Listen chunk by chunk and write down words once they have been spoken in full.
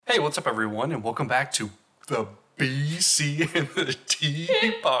Hey, what's up, everyone, and welcome back to the BC and the T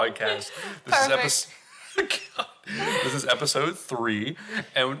podcast. This is episode 3,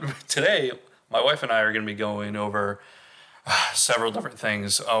 and today my wife and I are going to be going over several different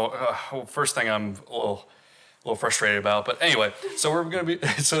things. First thing I'm a little frustrated about, but anyway, so we're going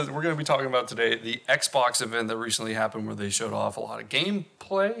to be talking about today the Xbox event that recently happened, where they showed off a lot of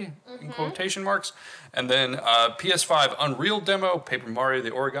gameplay in quotation marks, and then PS5 Unreal demo, Paper Mario: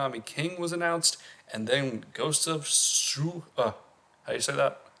 The Origami King was announced, and then Ghost of how do you say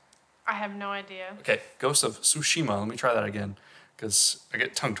that? I have no idea. Okay, Ghost of Tsushima. Let me try that again, because I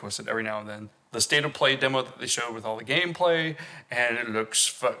get tongue twisted every now and then. The state of play demo that they showed with all the gameplay, and it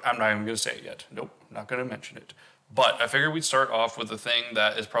looks I'm not even going to say it yet. Nope, not going to mention it. But I figured we'd start off with the thing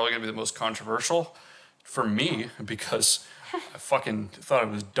that is probably going to be the most controversial for me, because I fucking thought it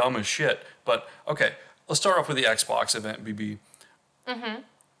was dumb as shit. But, okay, let's start off with the Xbox event, BB. Mm-hmm.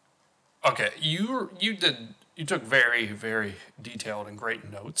 Okay, you took very, very detailed and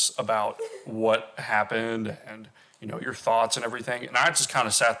great notes about what happened and, you know, your thoughts and everything. And I just kind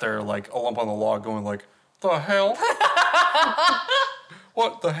of sat there like a lump on the log going like, the hell?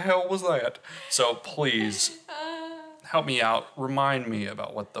 What the hell was that? So please, help me out. Remind me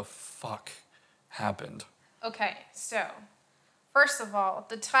about what the fuck happened. Okay, so, first of all,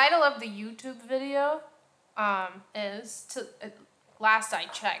 the title of the YouTube video last I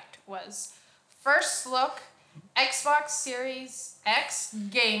checked, was First Look Xbox Series X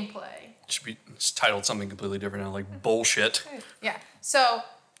Gameplay. It's titled something completely different now, like bullshit. Yeah, so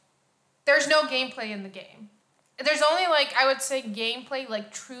there's no gameplay in the game. There's only, I would say gameplay,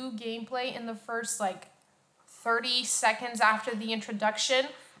 true gameplay in the first, 30 seconds after the introduction,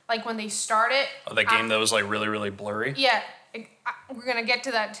 when they start it. Oh, that game that was, really, really blurry? Yeah, we're going to get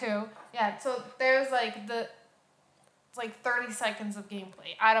to that, too. Yeah, so there's, it's 30 seconds of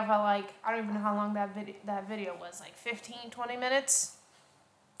gameplay out of I don't even know how long that video was, 15, 20 minutes?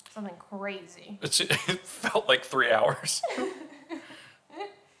 Something crazy. It felt like 3 hours.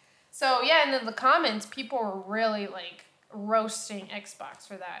 So, yeah, and then the comments, people were really, roasting Xbox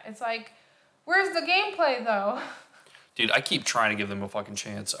for that. It's where's the gameplay, though? Dude, I keep trying to give them a fucking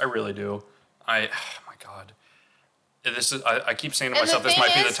chance. I really do. Oh my God. I keep saying to myself, this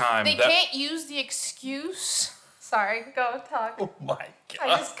might be the time. They can't use the excuse. Sorry, go talk. Oh, my God.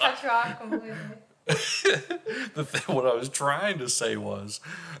 I just cut you off completely. What I was trying to say was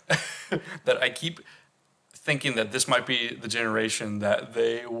that I keep thinking that this might be the generation that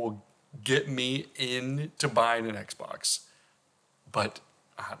they will get me into buying an Xbox. But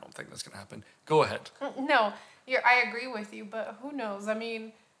I don't think that's going to happen. Go ahead. No, I agree with you, but who knows? I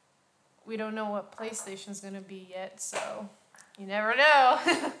mean, we don't know what PlayStation's going to be yet, so you never know.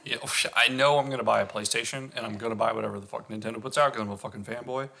 Yeah, I know I'm going to buy a PlayStation, and I'm going to buy whatever the fuck Nintendo puts out because I'm a fucking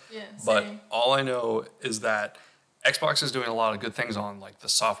fanboy. Yeah, but same. all I know is that Xbox is doing a lot of good things on the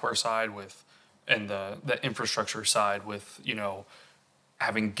software side and the infrastructure side with,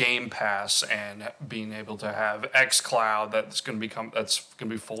 having Game Pass and being able to have xCloud that's going to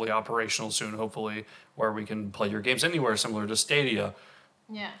be fully operational soon, hopefully, where we can play your games anywhere, similar to Stadia.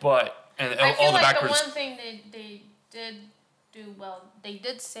 Yeah. But I feel the one thing they did do well, they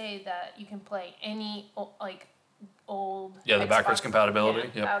did say that you can play any old the Xbox. backwards compatibility.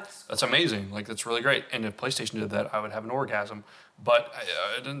 Yeah, that's amazing. That's really great. And if PlayStation did that, I would have an orgasm. But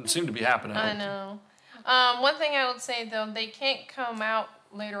it didn't seem to be happening. I know. One thing I would say, though, they can't come out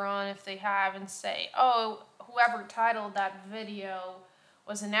later on if they have and say, oh, whoever titled that video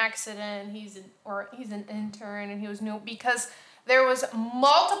was an accident, he's an intern and he was new, because there was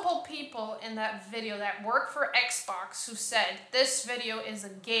multiple people in that video that work for Xbox who said this video is a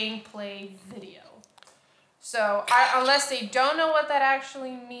gameplay video. So unless they don't know what that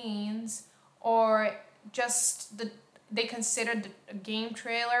actually means, or just they considered the game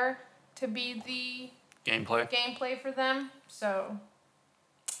trailer to be the gameplay for them. So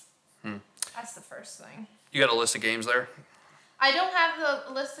that's the first thing. You got a list of games there? I don't have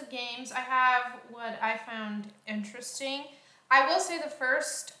the list of games. I have what I found interesting. I will say the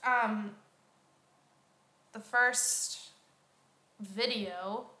first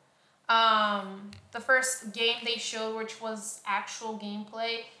video, the first game they showed, which was actual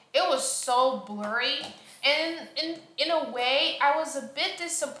gameplay, it was so blurry, and in a way, I was a bit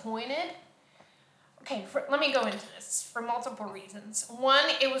disappointed. Okay, let me go into this for multiple reasons. One,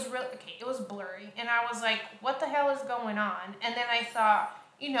 it was it was blurry, and I was like, what the hell is going on? And then I thought,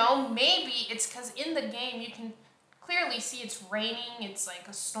 maybe it's because in the game you can clearly see it's raining, it's like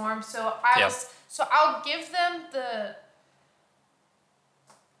a storm, so I'll give them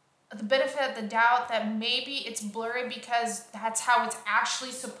the benefit of the doubt that maybe it's blurry because that's how it's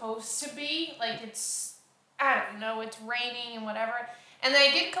actually supposed to be. Like it's, I don't know, it's raining and whatever. And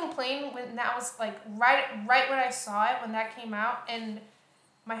I did complain when that was like right when I saw it, when that came out. And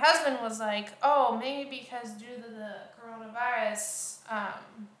my husband was like, oh, maybe because due to the coronavirus,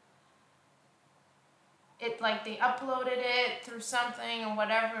 it like they uploaded it through something or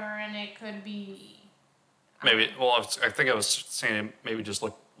whatever, and it could be. Maybe, well, I think I was saying it maybe just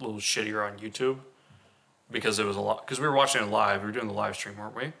looked a little shittier on YouTube because it was a lot, because we were watching it live. We were doing the live stream,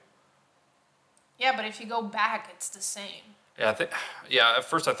 weren't we? Yeah, but if you go back, it's the same. Yeah, at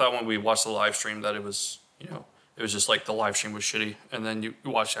first I thought when we watched the live stream that it was, it was just like the live stream was shitty. And then you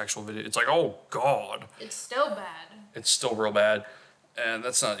watch the actual video, it's like, oh, God. It's still bad. It's still real bad. And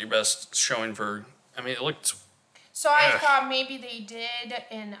that's not your best showing for, I mean, it looked. So I thought maybe they did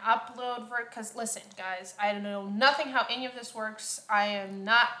an upload for it, because listen, guys, I don't know nothing how any of this works. I am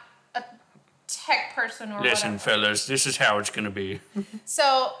not a tech person or Listen, whatever. fellas, this is how it's going to be.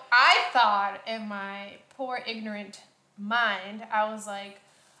 So I thought in my poor ignorant mind, I was like,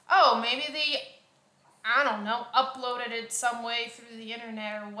 oh, maybe they, I don't know, uploaded it some way through the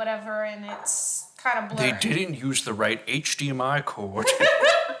internet or whatever, and it's kind of blurry. They didn't use the right HDMI cord.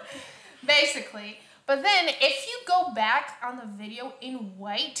 Basically. But then if you go back on the video in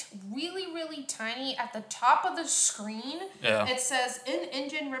white, really, really tiny at the top of the screen, it says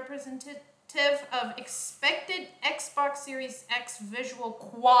in-engine representative of expected Xbox Series X visual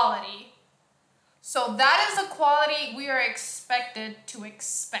quality. So that is the quality we are expected to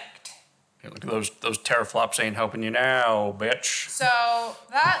expect. Yeah, look at those teraflops ain't helping you now, bitch. So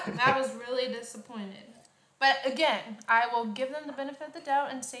that was really disappointed. But again, I will give them the benefit of the doubt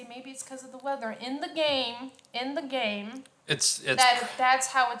and say maybe it's because of the weather in the game. It's that's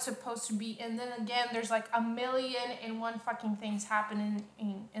how it's supposed to be. And then again, there's like 1,000,001 fucking things happening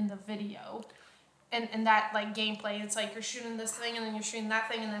in the video. And that like gameplay, it's like you're shooting this thing and then you're shooting that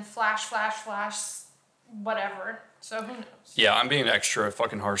thing and then flash, whatever. So who knows? Yeah, I'm being extra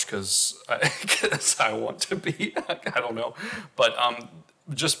fucking harsh because I want to be. I don't know, but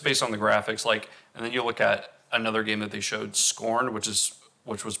just based on the graphics, like, and then you look at another game that they showed, Scorn, which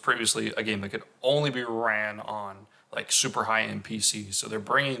was previously a game that could only be ran on like super high end PC. So they're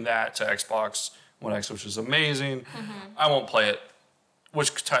bringing that to Xbox One X, which is amazing. Mm-hmm. I won't play it,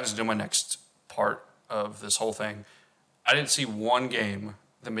 which ties into my next part of this whole thing. I didn't see one game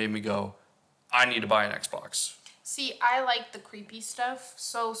that made me go, I need to buy an Xbox. See, I like the creepy stuff,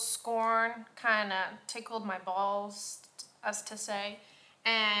 so Scorn kind of tickled my balls, as to say.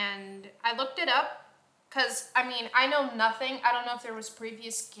 And I looked it up, because, I mean, I know nothing. I don't know if there was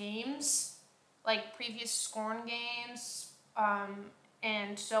previous games, like previous Scorn games.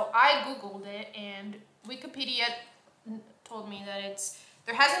 And so I Googled it, and Wikipedia told me that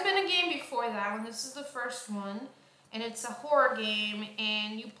there hasn't been a game before that one. This is the first one. And it's a horror game,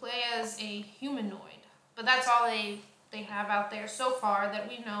 and you play as a humanoid. But that's all they have out there so far that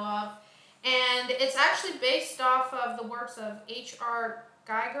we know of. And it's actually based off of the works of H.R.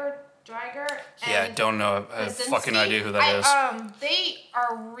 Geiger. Yeah, I don't know. I have fucking idea who that is. They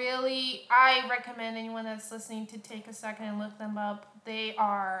are really, I recommend anyone that's listening to take a second and look them up. They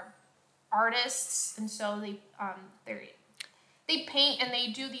are artists, and so they paint and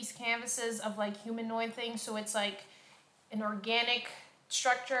they do these canvases of like humanoid things. So it's like an organic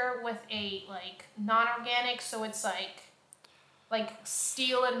structure with a like non-organic. So it's like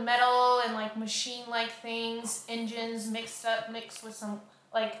steel and metal and like machine-like things, engines mixed with some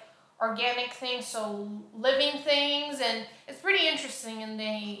like organic things, so living things, and it's pretty interesting. And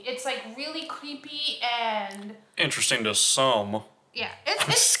it's like really creepy and interesting to some. Yeah, I'm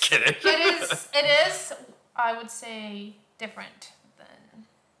just kidding. It is. I would say different than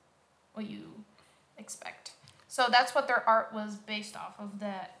what you expect. So that's what their art was based off of.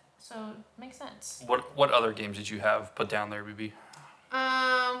 That so it makes sense. What other games did you have put down there, BB?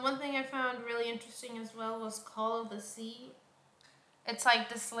 One thing I found really interesting as well was Call of the Sea. It's like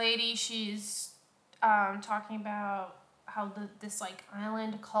this lady, she's talking about how this like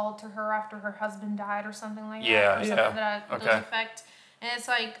island called to her after her husband died or something like that. Or something to that effect. And it's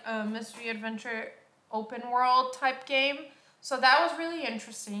like a mystery adventure open world type game. So that was really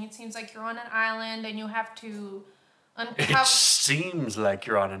interesting. It seems like you're on an island and you have to It seems like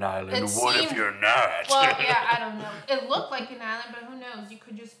you're on an island. If you're not? Well, yeah, I don't know. It looked like an island, but who knows? You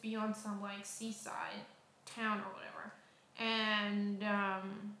could just be on some like seaside town or whatever. And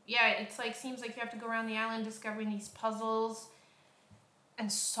it's like seems like you have to go around the island discovering these puzzles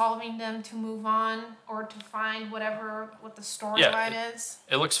and solving them to move on or to find what the storyline is.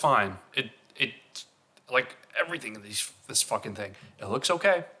 It looks fine. It like everything in this fucking thing. It looks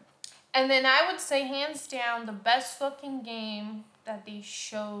okay. And then I would say, hands down, the best looking game that they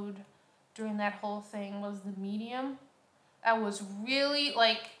showed during that whole thing was The Medium. That was really,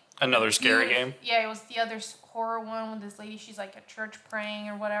 like... Another scary game? Yeah, it was the other horror one with this lady. She's, like, at church praying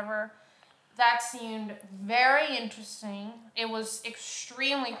or whatever. That seemed very interesting. It was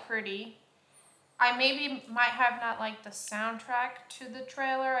extremely pretty. I maybe might have not liked the soundtrack to the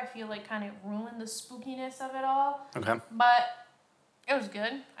trailer. I feel like kind of ruined the spookiness of it all. Okay. But it was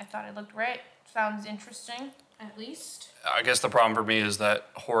good. I thought it looked great. Sounds interesting, at least. I guess the problem for me is that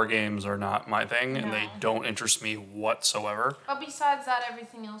horror games are not my thing, and they No. don't interest me whatsoever. But besides that,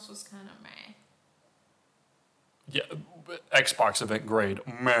 everything else was kind of meh. Yeah, Xbox event grade,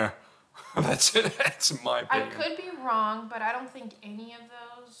 meh. That's it. That's my I opinion. could be wrong, but I don't think any of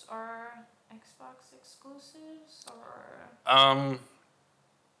those are Xbox exclusives or...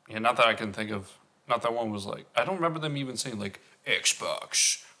 Yeah, not that I can think of. Not that one was like. I don't remember them even saying like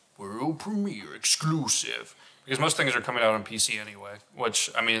Xbox World Premiere exclusive, because most things are coming out on PC anyway. Which,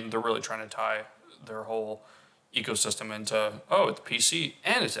 I mean, they're really trying to tie their whole ecosystem into, oh, it's PC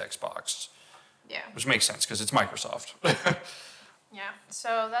and it's Xbox, Yeah. which makes sense because it's Microsoft. Yeah.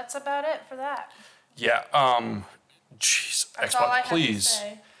 So that's about it for that. Yeah. Jeez, That's Xbox, all I have please. to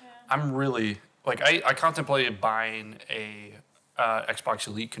say. Yeah. I'm really like I contemplated buying a Xbox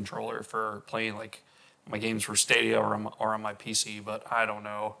Elite controller for playing like my games for Stadia or on my PC, but I don't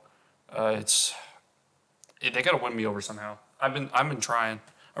know. They gotta win me over somehow. I've been trying.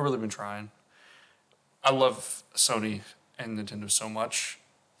 I've really been trying. I love Sony and Nintendo so much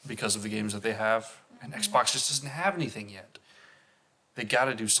because of the games that they have, and Xbox just doesn't have anything yet. They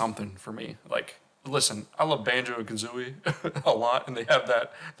gotta do something for me. Like, listen, I love Banjo and Kazooie a lot, and they have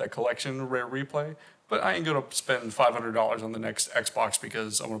that collection, Rare Replay. But I ain't gonna spend $500 on the next Xbox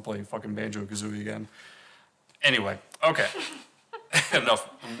because I want to play fucking Banjo and Kazooie again. Anyway, okay, enough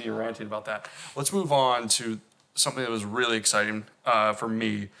of me ranting about that. Let's move on to something that was really exciting for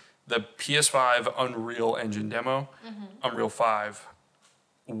me: the PS5 Unreal Engine demo, Unreal 5.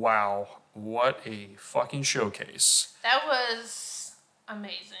 Wow, what a fucking showcase! That was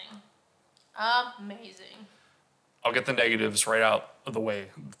amazing. Amazing. I'll get the negatives right out of the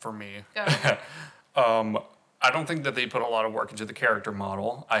way for me. Go. I don't think that they put a lot of work into the character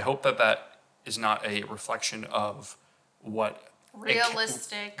model. I hope that is not a reflection of what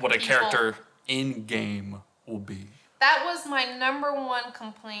Realistic. what a people. character in game will be. That was my number one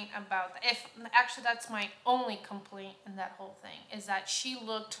complaint about that. Actually, that's my only complaint in that whole thing, is that she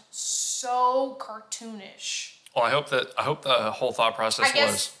looked so cartoonish. Well, I hope the whole thought process I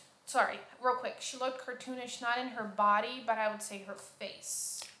guess, was. sorry, real quick. She looked cartoonish not in her body, but I would say her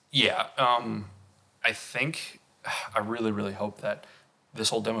face. Yeah, I think I really, really hope that this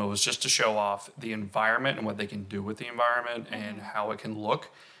whole demo was just to show off the environment and what they can do with the environment and how it can look,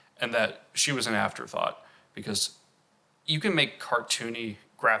 and that she was an afterthought, because you can make cartoony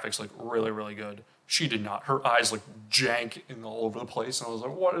graphics look really, really good. She did not. Her eyes looked jank and all over the place, and I was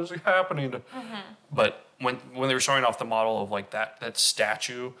like, "What is happening?" But when they were showing off the model of like that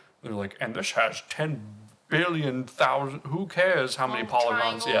statue, they're like, "And this has 10 billion thousand. Who cares how many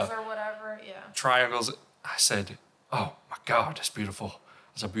polygons?" Triangles or whatever, yeah. Triangles. I said, "Oh my God, that's beautiful.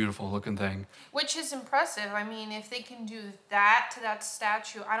 It's a beautiful looking thing." Which is impressive. I mean, if they can do that to that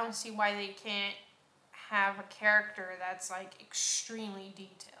statue, I don't see why they can't have a character that's like extremely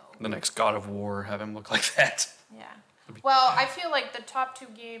detailed. The next God of War, have him look like that. Yeah. Well, I feel like the top two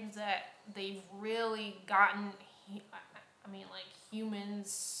games that they've really gotten, I mean, like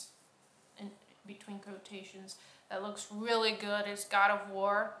humans, in between quotations, that looks really good is God of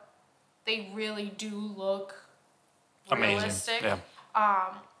War. They really do look Amazing. realistic.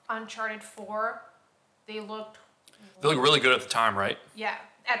 Yeah. Uncharted 4, they looked... They look really good at the time, right? Yeah,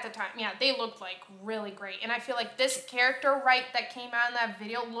 at the time. Yeah, they looked like really great. And I feel like this character, right, that came out in that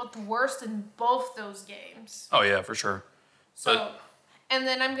video looked worse than both those games. Oh yeah, for sure. So, and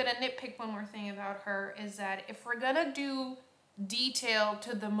then I'm going to nitpick one more thing about her, is that if we're going to do detail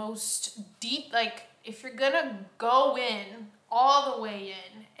to the most deep, like, if you're going to go in, all the way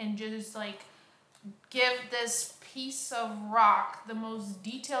in, and just, like, give this piece of rock the most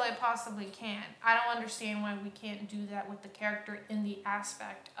detail I possibly can, I don't understand why we can't do that with the character in the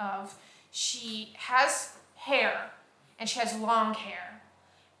aspect of she has hair, and she has long hair,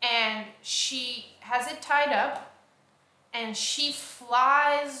 and she has it tied up, and she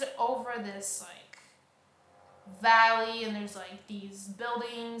flies over this, like, valley, and there's, like, these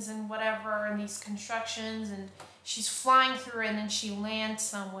buildings and whatever, and these constructions, and she's flying through, and then she lands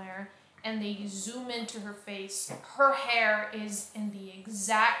somewhere, and they zoom into her face. Her hair is in the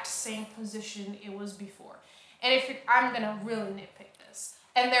exact same position it was before. And I'm gonna really nitpick this.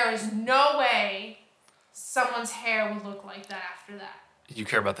 And there is no way someone's hair would look like that after that. You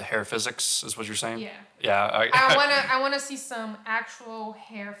care about the hair physics, is what you're saying? Yeah. Yeah. I wanna see some actual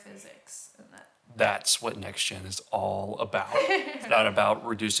hair physics in that. That's what next gen is all about. It's not about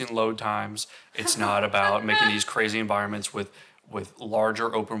reducing load times. It's not about making these crazy environments with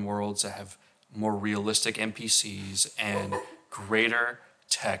larger open worlds that have more realistic NPCs and greater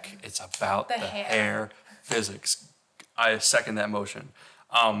tech. It's about the hair physics. I second that motion.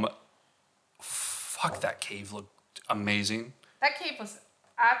 Fuck, that cave looked amazing. That cave was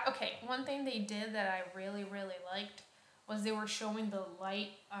okay. One thing they did that I really liked was they were showing the light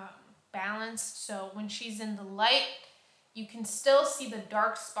balanced. So when she's in the light, you can still see the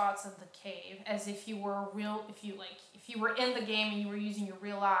dark spots of the cave as if you were if you were in the game and you were using your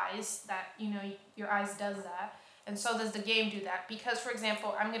real eyes. That your eyes does that. And so does the game do that? Because, for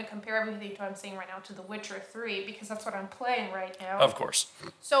example, I'm going to compare everything to what I'm saying right now to The Witcher 3 because that's what I'm playing right now. Of course.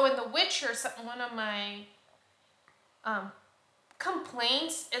 So in The Witcher, one of my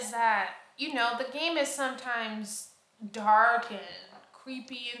complaints is that, the game is sometimes dark and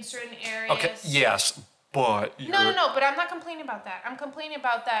creepy in certain areas. Okay, yes, but... No, but I'm not complaining about that. I'm complaining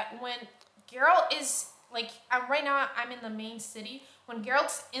about that when Geralt is, right now I'm in the main city. When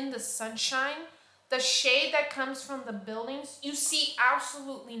Geralt's in the sunshine... The shade that comes from the buildings, you see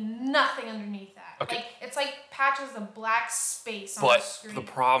absolutely nothing underneath that. Okay. It's like patches of black space on the screen. But the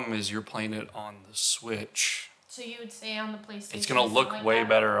problem is you're playing it on the Switch. So you would say on the PlayStation. It's going to look way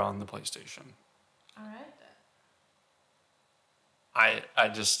better on the PlayStation. All right, then. I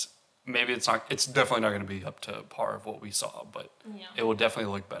just, maybe it's definitely not going to be up to par of what we saw, but it will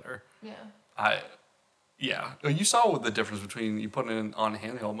definitely look better. Yeah. Yeah. You saw the difference between you putting it on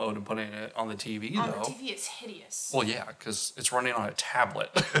handheld mode and putting it on the TV, though. On the TV, it's hideous. Well, yeah, because it's running on a tablet.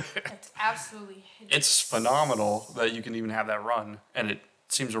 It's absolutely hideous. It's phenomenal that you can even have that run, and it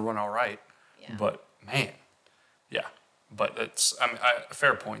seems to run all right. Yeah. But, man, yeah. But it's, a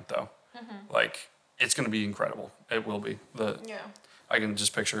fair point, though. Mm-hmm. It's going to be incredible. It will be. I can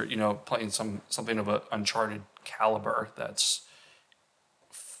just picture, playing something of an Uncharted caliber that's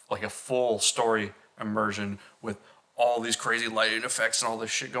like a full story immersion with all these crazy lighting effects and all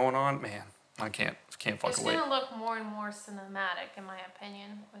this shit going on. Man, I can't fucking wait. It's gonna look more and more cinematic, in my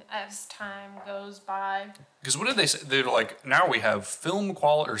opinion, as time goes by. Because what did they say? They're like, now we have film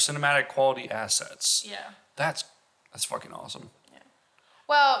quality or cinematic quality assets. Yeah. That's fucking awesome. Yeah.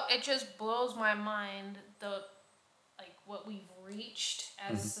 Well, it just blows my mind what we've reached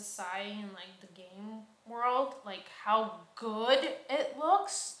as a society in the game world, how good it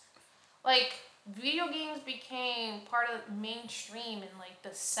looks. Video games became part of mainstream in the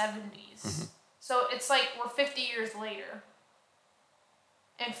 70s. So it's we're 50 years later.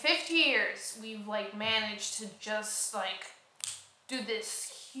 In 50 years, we've managed to just do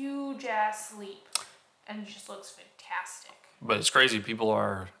this huge ass leap, and it just looks fantastic. But it's crazy. People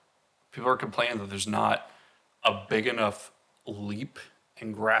are complaining that there's not a big enough leap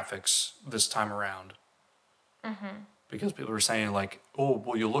in graphics this time around. Because people are saying oh,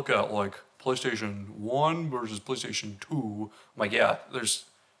 well, you look at PlayStation 1 versus PlayStation 2. I'm yeah, there's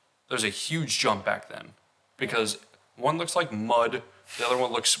a huge jump back then. Because one looks like mud, the other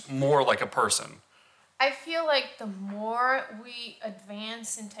one looks more like a person. I feel the more we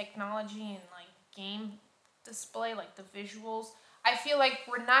advance in technology and game display, the visuals, I feel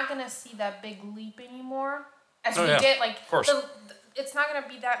we're not going to see that big leap anymore as we did. Of course. It's not going to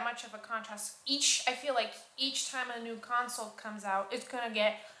be that much of a contrast. I feel each time a new console comes out, it's going to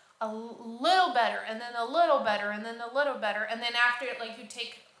get a little better, and then a little better, and then a little better, and then after you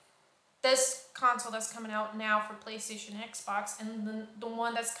take this console that's coming out now for PlayStation, Xbox, and the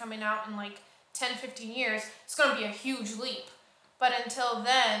one that's coming out in 10, 15 years, it's going to be a huge leap. But until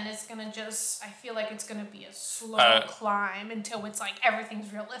then, it's going to I feel it's going to be a slow climb until it's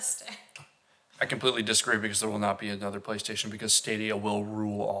everything's realistic. I completely disagree because there will not be another PlayStation because Stadia will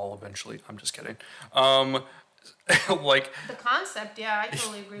rule all eventually. I'm just kidding. The concept, yeah, I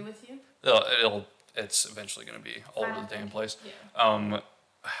totally agree with you. It's eventually going to be all over the damn place. Yeah.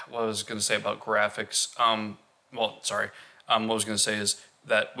 What I was going to say about graphics. What I was going to say is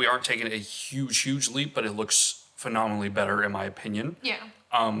that we aren't taking a huge leap, but it looks phenomenally better in my opinion. Yeah.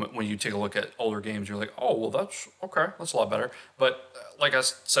 When you take a look at older games, you're like, oh, well, that's okay. That's a lot better. But like I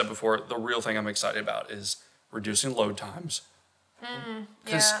said before, the real thing I'm excited about is reducing load times. Yeah.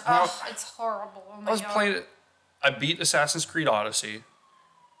 It's horrible. Oh my God. Playing it. I beat Assassin's Creed Odyssey.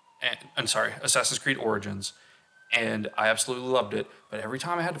 Assassin's Creed Origins. And I absolutely loved it. But every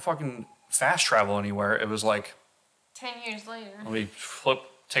time I had to fucking fast travel anywhere, it was 10 years later. Let me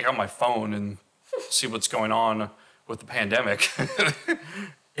take out my phone and see what's going on with the pandemic,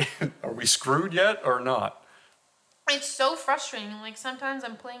 are we screwed yet or not? It's so frustrating. Like sometimes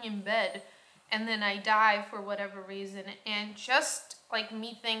I'm playing in bed and then I die for whatever reason. And just like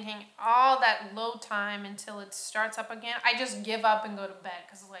me thinking all that load time until it starts up again, I just give up and go to bed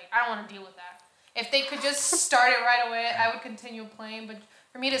because like I don't want to deal with that. If they could just start it right away, I would continue playing. But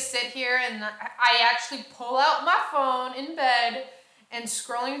for me to sit here and I actually pull out my phone in bed and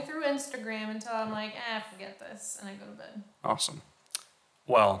scrolling through Instagram until I'm like, forget this. And I go to bed. Awesome.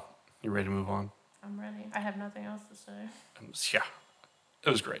 Well, you ready to move on? I'm ready. I have nothing else to say. Yeah, it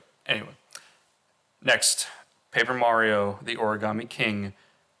was great. Anyway, next, Paper Mario: The Origami King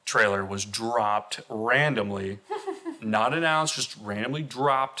trailer was dropped randomly, not announced, just randomly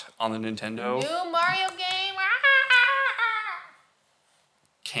dropped on the Nintendo. New Mario game.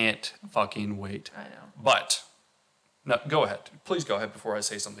 Can't fucking wait. I know. But, no, go ahead. Please go ahead before I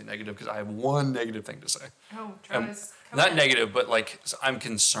say something negative, because I have one negative thing to say. Oh, Travis. Not negative, but like, I'm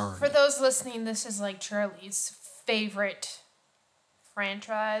concerned. For those listening, this is like Charlie's favorite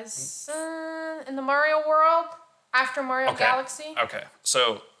franchise in the Mario world after Mario Galaxy. Okay,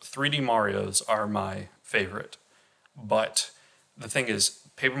 so 3D Marios are my favorite. But the thing is,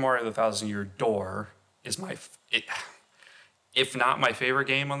 Paper Mario: The Thousand Year Door is if not my favorite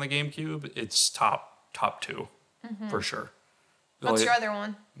game on the GameCube, it's top two for sure. What's your other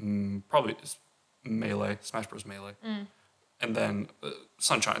one? Probably Melee, Smash Bros. Melee. And then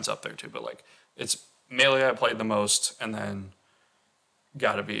Sunshine's up there too, but like it's Melee I played the most, and then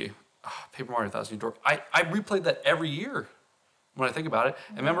gotta be Paper Mario: Thousand Year Door. I replayed that every year when I think about it.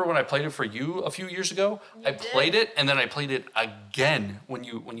 And remember when I played it for you a few years ago? I played it, and then I played it again when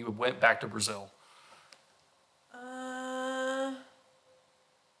you went back to Brazil.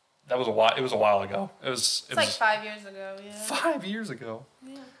 That was a while. It was a while ago. It was like 5 years ago. Yeah. 5 years ago.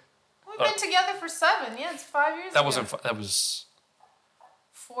 Yeah. We've been together for 7. Yeah, it's 5 years. That wasn't. That was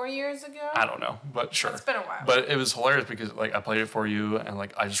 4 years ago. I don't know, but sure. It's been a while. But it was hilarious because like I played it for you, and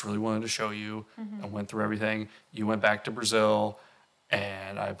like I just really wanted to show you, and went through everything. You went back to Brazil,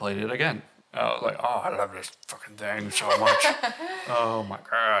 and I played it again. Like, oh, I love this fucking thing so much. Oh my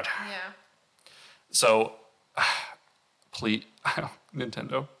god. Yeah. So, please,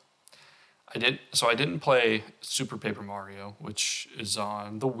 Nintendo. I didn't play Super Paper Mario, which is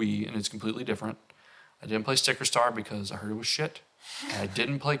on the Wii, and it's completely different. I didn't play Sticker Star because I heard it was shit. And I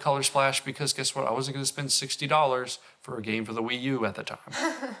didn't play Color Splash because guess what? I wasn't going to spend $60 for a game for the Wii U at the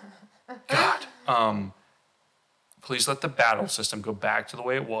time. God. Please let the battle system go back to the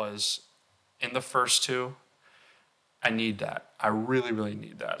way it was in the first two. I need that. I really, really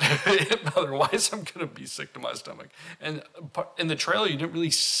need that. Otherwise, I'm going to be sick to my stomach. And in the trailer, you didn't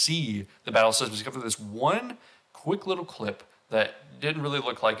really see the battle systems except for this one quick little clip that didn't really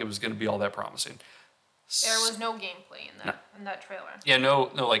look like it was going to be all that promising. There was no gameplay in that trailer. Yeah,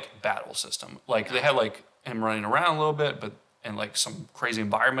 no like battle system. Like they had like him running around a little bit, and like some crazy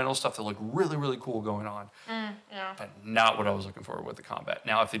environmental stuff that looked really, really cool going on. Yeah. But not what I was looking for with the combat.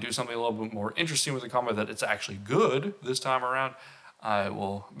 Now, if they do something a little bit more interesting with the combat that it's actually good this time around, I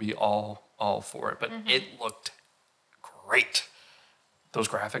will be all for it. But it looked great. Those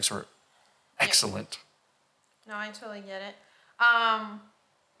graphics were excellent. No, I totally get it. I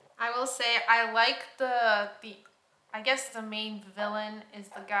will say I like the I guess the main villain is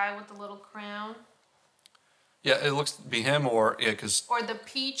the guy with the little crown. Yeah, it looks to be him or because the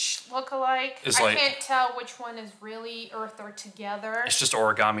Peach lookalike. I can't tell which one is really or if they're together. It's just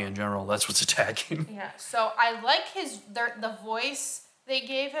origami in general. That's what's attacking. Yeah, so I like the voice they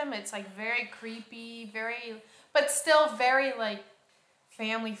gave him. It's like very creepy, but still very like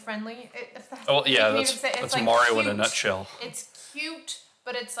family friendly. That's like Mario cute in a nutshell. It's cute,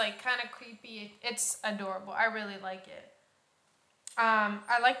 but it's like kind of creepy. It's adorable. I really like it.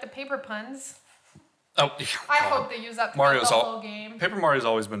 I like the paper puns. Oh, I hope they use that throughout the whole game. Paper Mario's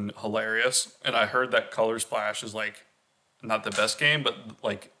always been hilarious, and I heard that Color Splash is like not the best game, but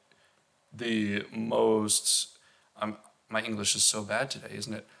like the most. My English is so bad today,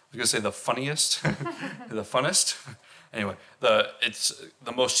 isn't it? I was gonna say the funniest, the funnest. Anyway, it's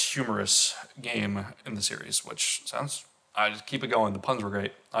the most humorous game in the series, which sounds. I just keep it going. The puns were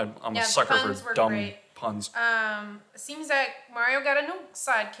great. I'm a sucker for dumb puns. Seems like Mario got a new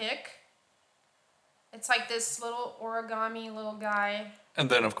sidekick. It's like this little origami little guy. And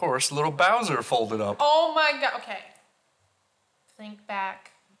then, of course, little Bowser folded up. Oh my god. Okay. Think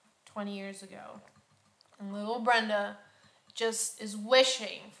back 20 years ago. And little Brenda just is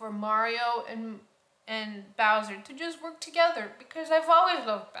wishing for Mario and Bowser to just work together because I've always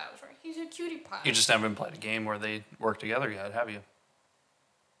loved Bowser. He's a cutie pie. You just haven't played a game where they work together yet, have you?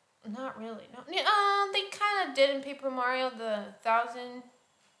 Not really. No. They kind of did in Paper Mario the 1,000.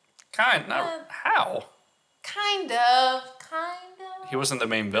 How? Kind of. He wasn't the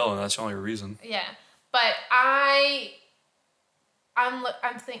main villain. That's the only reason. Yeah, but I'm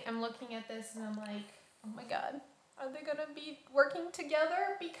looking at this and I'm like, oh my god, are they gonna be working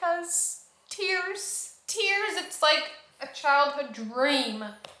together? Because tears. It's like a childhood dream.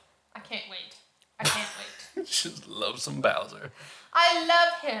 I can't wait. Just love some Bowser. I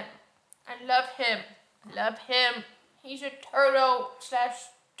love him. He's a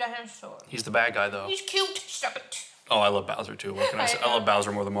turtle/dinosaur. He's the bad guy though. He's cute. Stop it. Oh, I love Bowser too. What can I say? I love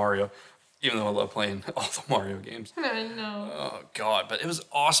Bowser more than Mario. Even though I love playing all the Mario games. I know. Oh god, but it was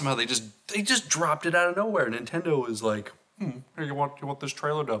awesome how they just dropped it out of nowhere. Nintendo is like, here, you want this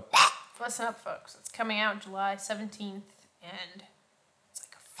trailer to Listen up, folks. It's coming out July 17th, and it's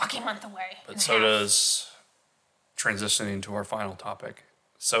like a fucking month away. But so does, transitioning to our final topic,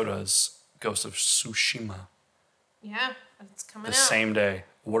 so does Ghost of Tsushima. Yeah, it's coming The out. same day.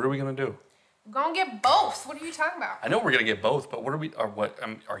 What are we gonna do? We're gonna get both. What are you talking about? I know we're gonna get both, but what are we?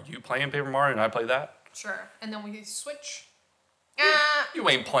 Are you playing Paper Mario and I play that? Sure. And then we switch. You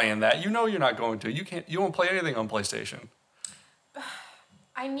ain't playing that. You know you're not going to. You can't. You won't play anything on PlayStation.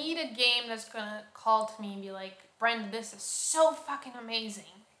 I need a game that's gonna call to me and be like, Brenda, this is so fucking amazing.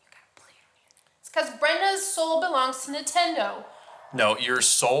 You gotta play it. It's because Brenda's soul belongs to Nintendo. No, your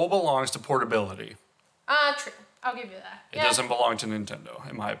soul belongs to portability. True. I'll give you that. It doesn't belong to Nintendo,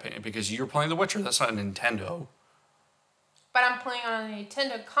 in my opinion, because you're playing The Witcher. That's not Nintendo. But I'm playing on a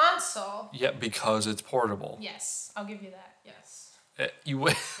Nintendo console. Yeah, because it's portable. Yes, I'll give you that. Yes. You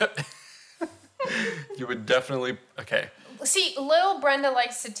would. You would definitely. Okay. See, little Brenda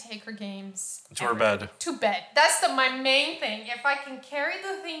likes to take her games To her bed. To bed. That's my main thing. If I can carry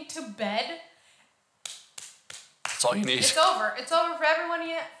the thing to bed, that's all you need. It's over. It's over for everyone.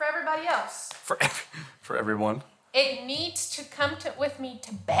 For everybody else. For everyone. It needs to come with me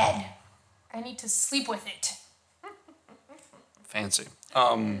to bed. I need to sleep with it. Fancy.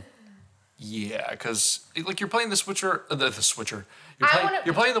 Yeah, because like you're playing the Switcher.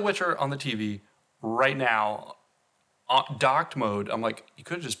 You're playing The Witcher on the TV right now. Docked mode. I'm like, you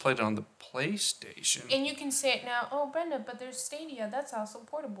could have just played it on the PlayStation. And you can say it now, oh, Brenda, but there's Stadia. That's also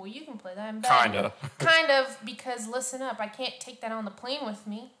portable. You can play that in bed. Kinda. Kind of, because listen up, I can't take that on the plane with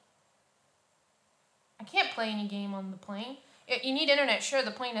me. I can't play any game on the plane. You need internet. Sure,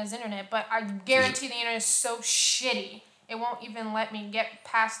 the plane has internet, but I guarantee the internet is so shitty. It won't even let me get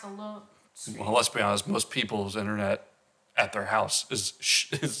past the load screen. Well, let's be honest. Most people's internet at their house is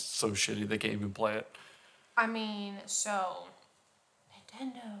so shitty they can't even play it. I mean, so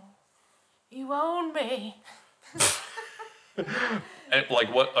Nintendo, you own me. And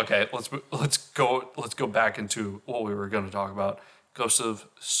like what? Okay, let's go back into what we were going to talk about. Ghost of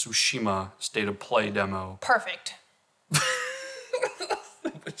Tsushima State of Play demo. Perfect.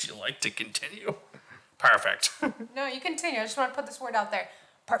 Would you like to continue? Perfect. No, you continue. I just want to put this word out there.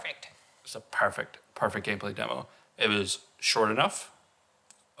 Perfect. It's a perfect gameplay demo. It was short enough.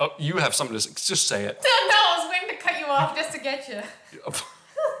 Oh, you have something to say. Just say it. No, I was waiting to cut you off just to get you.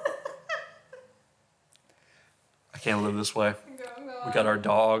 I can't live this way. Go We got our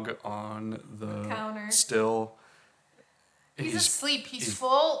dog on the counter. Still. He's asleep. He's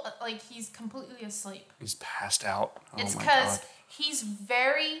full. Like, he's completely asleep. He's passed out. It's Oh my because god. he's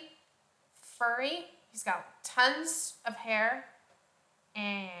very furry. He's got tons of hair.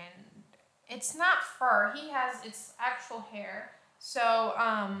 And it's not fur. It's actual hair. So,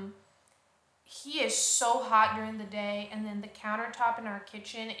 he is so hot during the day, and then the countertop in our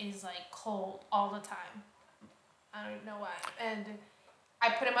kitchen is like cold all the time. I don't know why. And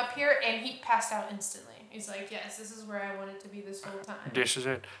I put him up here, and he passed out instantly. He's like, yes, this is where I wanted to be this whole time. This is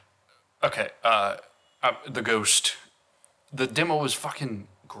it. Okay, the Ghost. The demo was fucking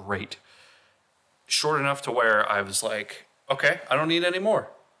great. Short enough to where I was like, okay, I don't need any more.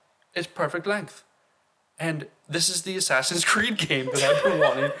 It's perfect length. And this is the Assassin's Creed game that I've been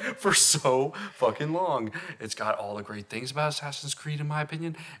wanting for so fucking long. It's got all the great things about Assassin's Creed, in my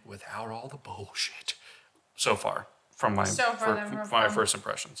opinion, without all the bullshit. So far, from my first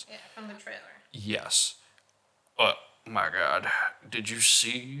impressions. Yeah, from the trailer. Yes. Oh my god. Did you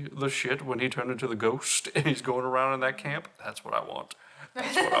see the shit when he turned into the ghost and he's going around in that camp? That's what I want.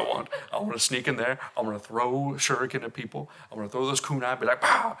 That's what I want. I want to sneak in there. I want to throw shuriken at people. I want to throw those kunai, be like,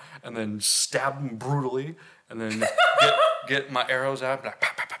 pow, and then stab them brutally, and then get my arrows out, and be like,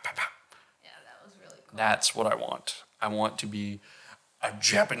 pow, pow, pow, pow, pow. Yeah, that was really cool. That's what I want. I want to be a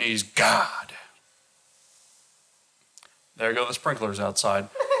Japanese god. There go the sprinklers outside.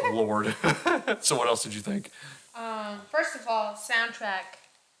 Lord. So what else did you think? First of all, soundtrack.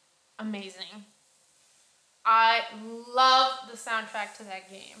 amazing. I love the soundtrack to that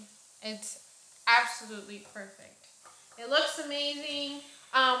game. It's absolutely perfect. It looks amazing.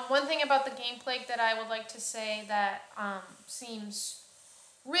 One thing about the gameplay that I would like to say that seems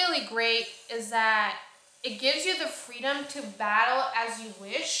really great is that it gives you the freedom to battle as you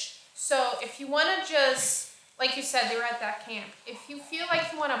wish. So if you want to just, like you said, they were at that camp. If you feel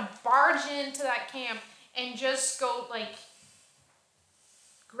like you want to barge into that camp and just go like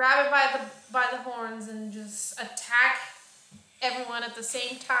grab it by the horns and just attack everyone at the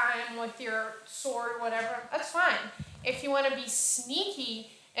same time with your sword or whatever, that's fine. If you want to be sneaky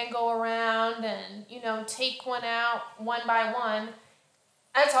and go around and, take one out one by one,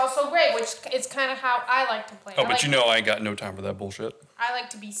 that's also great, which is kind of how I like to play. Oh, but I ain't got no time for that bullshit. I like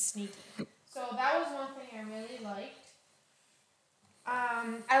to be sneaky. So that was one thing I really liked.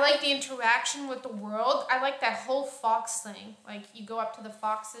 I like the interaction with the world. I like that whole fox thing. Like, you go up to the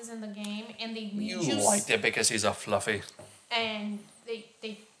foxes in the game, and they lead you. You liked it because he's a fluffy. And they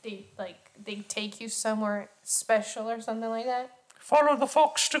take you somewhere special or something like that. Follow the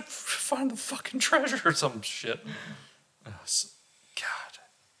fox to find the fucking treasure or some shit. God.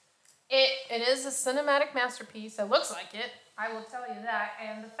 It is a cinematic masterpiece. It looks like it. I will tell you that.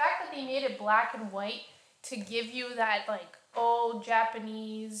 And the fact that they made it black and white to give you that, like, old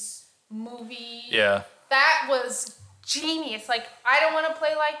Japanese movie. Yeah. That was genius. Like, I don't want to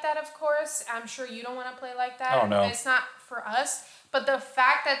play like that, of course. I'm sure you don't want to play like that. Oh, no. It's not for us. But the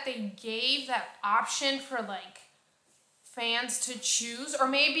fact that they gave that option for, like, fans to choose, or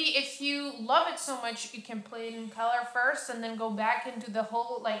maybe if you love it so much, you can play it in color first and then go back into the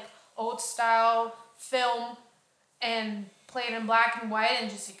whole, like, old style film and play it in black and white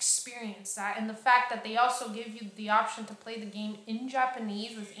and just experience that. And the fact that they also give you the option to play the game in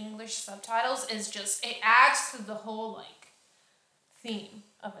Japanese with English subtitles is just, it adds to the whole, like, theme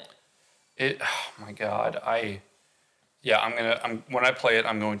of it. Oh my God. When I play it,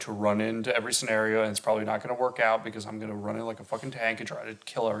 I'm going to run into every scenario, and it's probably not going to work out because I'm going to run in like a fucking tank and try to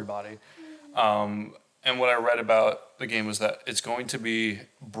kill everybody. And what I read about the game was that it's going to be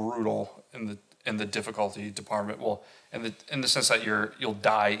brutal in the difficulty department. Well, in the sense that you'll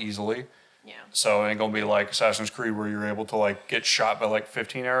die easily. Yeah. So it ain't gonna be like Assassin's Creed where you're able to like get shot by like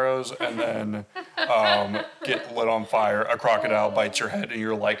 15 arrows and then get lit on fire. A crocodile bites your head and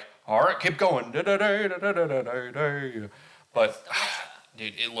you're like, all right, keep going. But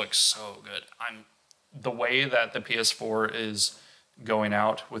dude, it looks so good. The way that the PS4 is going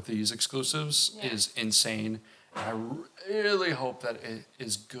out with these exclusives is insane. And I really hope that it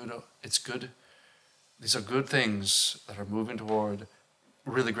is good. It's good. These are good things that are moving toward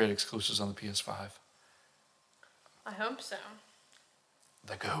really great exclusives on the PS5. I hope so.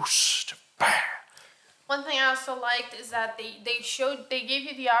 The Ghost. Bam. One thing I also liked is that they gave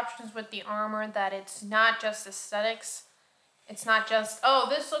you the options with the armor that it's not just aesthetics. It's not just, oh,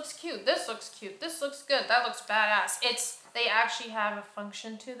 this looks cute, this looks cute, this looks good, that looks badass. They actually have a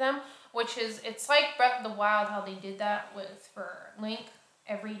function to them, which is, it's like Breath of the Wild, how they did that for Link.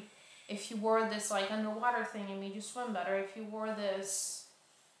 If you wore this like underwater thing, it made you swim better. If you wore this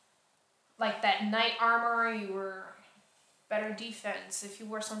like that knight armor, you were better defense. If you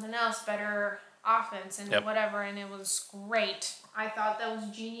wore something else, better offense and whatever, and it was great. I thought that was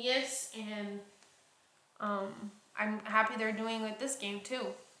genius, and I'm happy they're doing with this game too.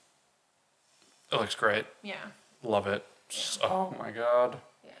 It looks great. Yeah. Love it. Yeah. Oh my God.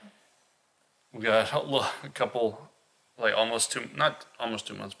 Yeah. We got a couple, like not almost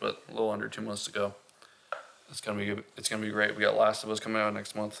 2 months, but a little under 2 months to go. It's gonna be good. It's gonna be great. We got Last of Us coming out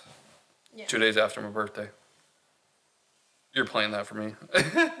next month. Yeah. 2 days after my birthday. You're playing that for me.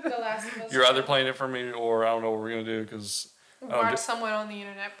 The Last of Us. You're either playing it for me, or I don't know what we're gonna do because. Watch someone on the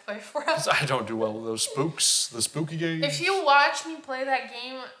internet play for us. I don't do well with those the spooky games. If you watch me play that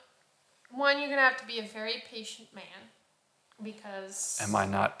game, one, you're gonna have to be a very patient man, because. Am I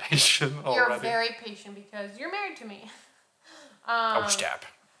not patient already? You're very patient because you're married to me. Step.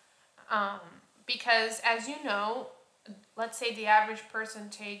 Because as you know, let's say the average person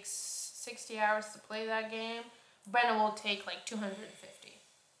takes 60 hours to play that game. Brenna will take like 250.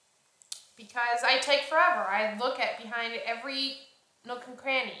 Because I take forever. I look at behind every nook and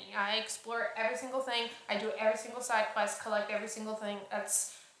cranny. I explore every single thing. I do every single side quest, collect every single thing.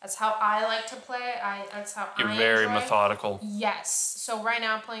 That's how I like to play. That's how You're very methodical. Yes. So right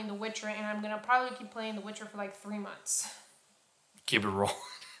now I'm playing The Witcher, and I'm going to probably keep playing The Witcher for like 3 months. Keep it rolling.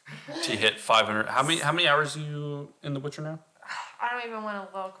 Till you hit 500. How many hours are you in The Witcher now? I don't even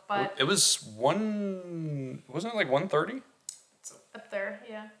want to look, but... It was wasn't it like 130? It's up there,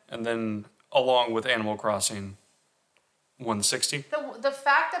 yeah. And then, along with Animal Crossing, 160. The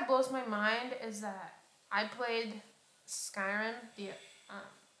fact that blows my mind is that I played Skyrim, the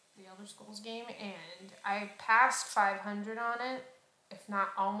Elder Scrolls game, and I passed 500 on it, if not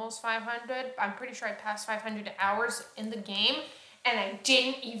almost 500. I'm pretty sure I passed 500 hours in the game, and I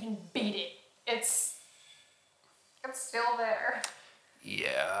didn't even beat it. It's still there.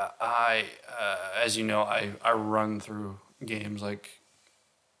 Yeah, as you know, I run through games like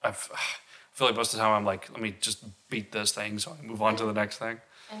I feel like most of the time I'm like, let me just beat this thing so I can move on to the next thing.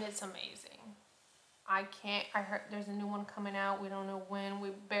 And it's amazing. I heard there's a new one coming out. We don't know when.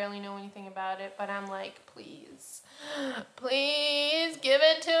 We barely know anything about it. But I'm like, please, please give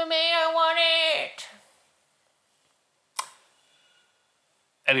it to me. I want it.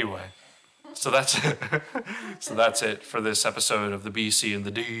 Anyway, so that's it. So that's it for this episode of the BC and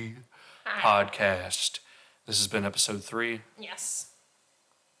the D podcast. This has been episode 3. Yes.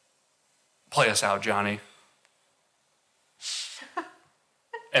 Play us out, Johnny.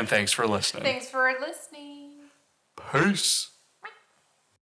 And thanks for listening. Thanks for listening. Peace.